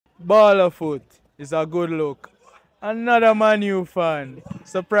Baller foot is a good look. Another Man U fan.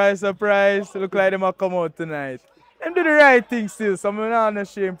 Surprise, surprise. Look like them a come out tonight. Them do the right thing still, so I'm not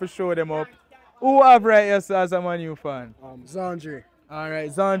ashamed to show them up. Who have right here as a Man U fan? Zandre.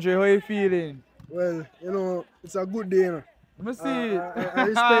 Alright, Zandre, how you feeling? Well, it's a good day, Let me see I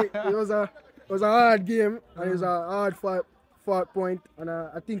respect it was a hard game and it was a hard fought point and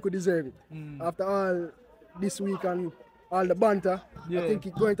I think we deserve it. After all this week and all the banter, I think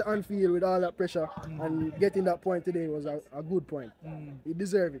it going to Anfield with all that pressure and getting that point today was a good point. He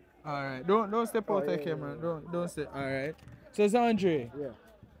deserved it. Alright, don't step out of camera. Don't step. Alright. So Zandre,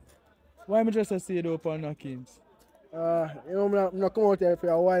 why am I just a see it up on KNOCKINZ? I'm not come out here for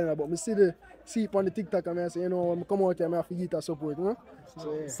a while now, but I see it on the TikTok and I say, I'm come out here, I have to get a support,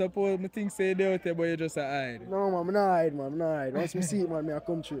 So, Suppose I think say they out there, but you just a hide. No, man, I'm not hide, man. I'm not hide. Once I see it, man, I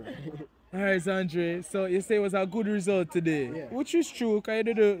come through. Alright, Zandre, so you say it was a good result today, which is true, because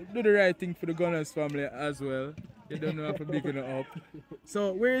you do the right thing for the Gunners family as well. You don't know how to big it up.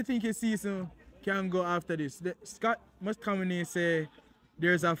 So, where do you think your season can go after this? Scott McTominay say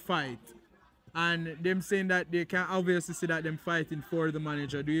there's a fight. And them saying that they can obviously see that them fighting for the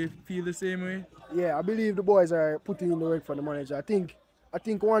manager. Do you feel the same way? Yeah, I believe the boys are putting in the work for the manager. I think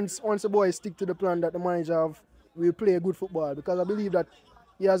once the boys stick to the plan that the manager have, we'll play a good football because I believe that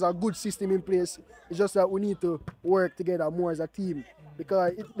he has a good system in place. It's just that we need to work together more as a team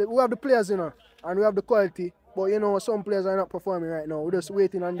because we have the players, and we have the quality. But some players are not performing right now. We're just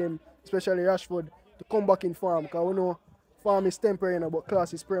waiting on them, especially Rashford, to come back in form because we know form is temporary but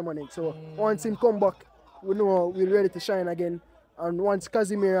class is permanent. So once him come back, we know we're ready to shine again. And once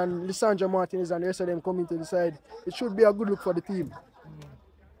Casemiro and Lisandro Martinez and the rest of them come into the side, it should be a good look for the team.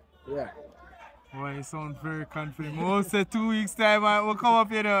 Yeah. Boy, you sound very confident. Most say 2 weeks time, we'll come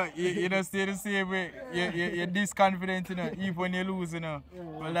up here, you don't stay the same way. You're this confident, even when you lose,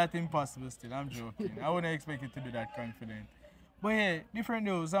 Well, that's impossible still, I'm joking. I wouldn't expect you to be that confident. But yeah, different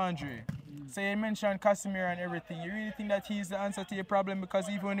though, Zandre. So you mentioned Casemiro and everything. You really think that he's the answer to your problem? Because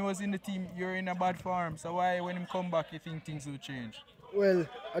even when he was in the team, you're in a bad form. So why, when him come back, you think things will change? Well,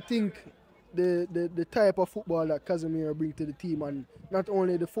 I think the type of football that Casemiro brings to the team, and not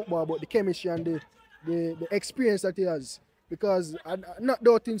only the football, but the chemistry and the experience that he has. Because I'm not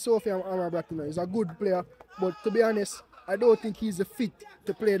doubting Sophie Amrabat, he's a good player, but to be honest, I don't think he's a fit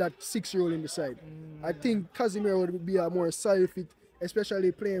to play that 6-year-old in the side. I think Casemiro would be a more solid fit,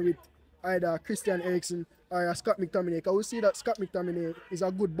 especially playing with either Christian Eriksen or Scott McTominay. Because we see that Scott McTominay is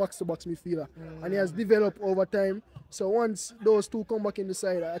a good box-to-box midfielder, and he has developed over time. So once those two come back in the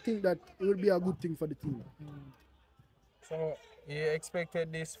side, I think that it will be a good thing for the team. So you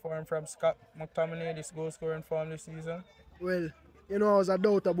expected this form from Scott McTominay, this goal-scoring form this season? Well, I was a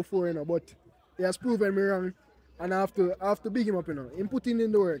doubter before, but he has proven me wrong. And I have to big him up, Him putting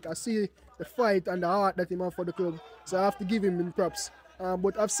in the work. I see the fight and the heart that he has for the club. So I have to give him props.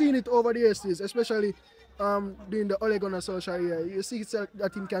 But I've seen it over the years, especially during the Ole Gunnar Solskjaer year. You see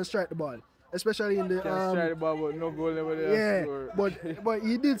that he can strike the ball. Especially in the... Can strike the ball, but no goal never there. Yeah, but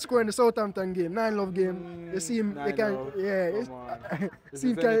he did score in the Southampton game, 9-love game. You see him, they can... Yeah. See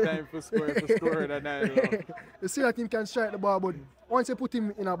him can... time for score that 9-love. You see that he can strike the ball, but once you put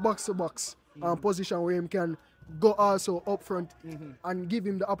him in a box-to-box position where he can go also up front and give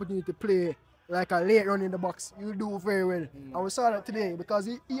him the opportunity to play like a late run in the box, you do very well. And we saw that today because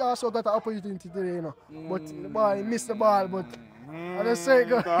he also got an opportunity today, But the ball, he missed the ball, but I just say it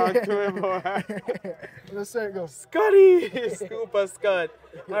go. Talk to him, boy. I just say it go. Scotty! Super Scott.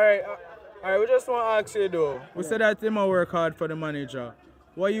 Alright, we just want to ask you though. We said that him work hard for the manager.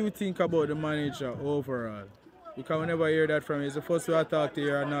 What do you think about the manager overall? Because we never hear that from you. It's the first way I talk to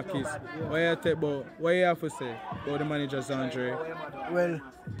you at KNOCKINZ. What you have to say about the manager, Zandre? Well,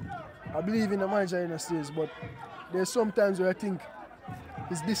 I believe in the manager in the States, but there's sometimes where I think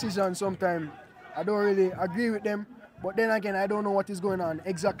his decisions sometimes I don't really agree with them, but then again I don't know what is going on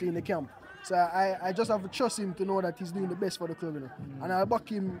exactly in the camp. So I just have to trust him to know that he's doing the best for the club, And I'll back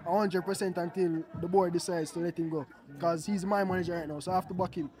him 100% until the board decides to let him go. Because he's my manager right now, so I have to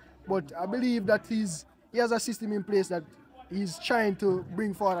back him. But I believe that he has a system in place that he's trying to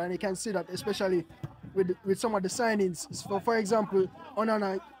bring forward, and you can see that especially with some of the signings. So for example,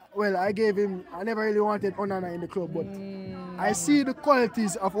 Onana, well, I never really wanted Onana in the club, but I see the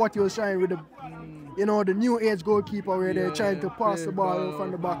qualities of what he was trying with the new age goalkeeper where they're trying to pass the ball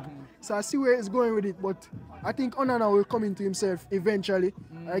from the back. So I see where it's going with it, but I think Onana will come into himself eventually.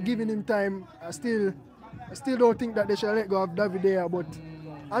 Giving him time, I still don't think that they should let go of David there, but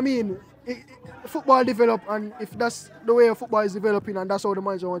I mean, football develop, and if that's the way football is developing and that's how the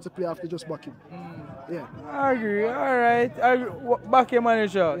manager wants to play, I have to just back him. Yeah. I agree. Alright. Back your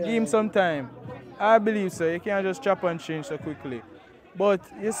manager. Yeah. Give him some time. I believe so. You can't just chop and change so quickly. But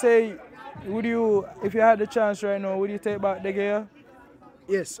you say, would you, if you had the chance right now, would you take back the gear?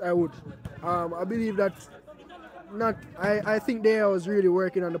 Yes, I would. I believe that I think they was really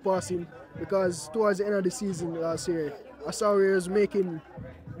working on the passing because towards the end of the season last year, I saw he was making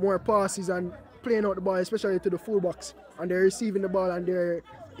more passes and playing out the ball, especially to the fullbacks, and they're receiving the ball and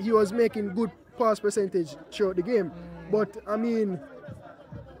he was making good pass percentage throughout the game. But I mean,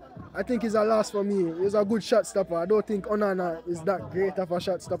 I think it's a loss for me. He's a good shot stopper. I don't think Onana is that great of a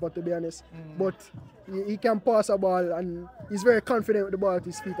shot stopper, to be honest. But he can pass a ball and he's very confident with the ball at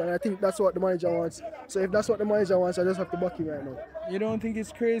his feet, and I think that's what the manager wants. So if that's what the manager wants, I just have to back him right now. You don't think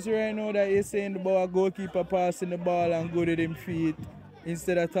it's crazy right now that you're saying the ball goalkeeper passing the ball and go to them feet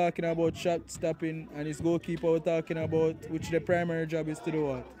instead of talking about shot stopping, and his goalkeeper was talking about which the primary job is to do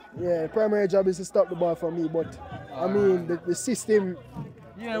what? Yeah, the primary job is to stop the ball for me, but I mean the system.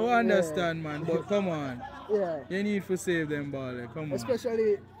 Yeah, we understand, man, but come on. Yeah. You need to save them ball, come on.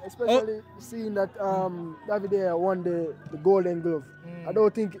 Especially seeing that David won the Golden Glove. I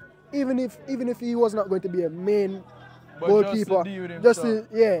don't think even if he was not going to be a main but goalkeeper, just to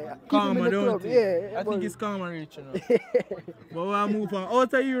keep him in the club. I think it's calm and rich, you know. But we'll move on.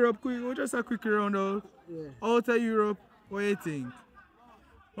 Out of Europe, just a quick round out. Yeah. Out of Europe, what do you think?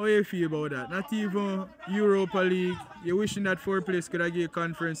 How you feel about that? Not even Europa League. You're wishing that fourth place could have give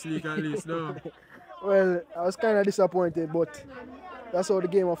Conference League at least, no? Well, I was kind of disappointed, but that's how the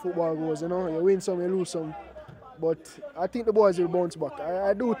game of football goes, you know. You win some, you lose some. But I think the boys will bounce back.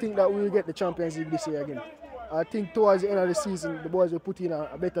 I do think that we will get the Champions League this year again. I think towards the end of the season, the boys will put in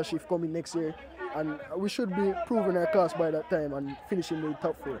a better shift coming next year. And we should be proving our class by that time and finishing the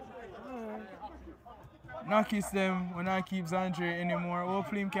top 4. KNOCKINZ them when I keep Zandre anymore.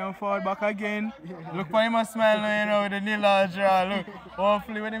 Hopefully he can fall back again. Look for him a smile now, you know, with the nil draw. Look,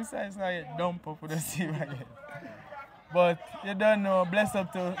 hopefully when him size now get dump up with the team again. But you don't know, bless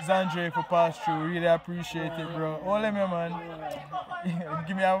up to Zandre for pass through. Really appreciate it, bro. Hold him, man.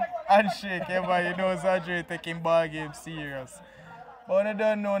 Give me a handshake, everybody. You know Zandre taking ball game serious. But I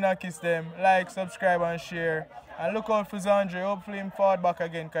don't know KNOCKINZ them. Like, subscribe and share. And look out for Zandre. Hopefully him fall back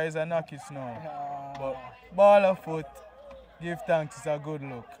again because he's a KNOCKINZ now. But ball of foot, give thanks, it's a good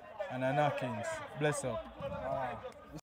look. And a KNOCKINZ. Bless up.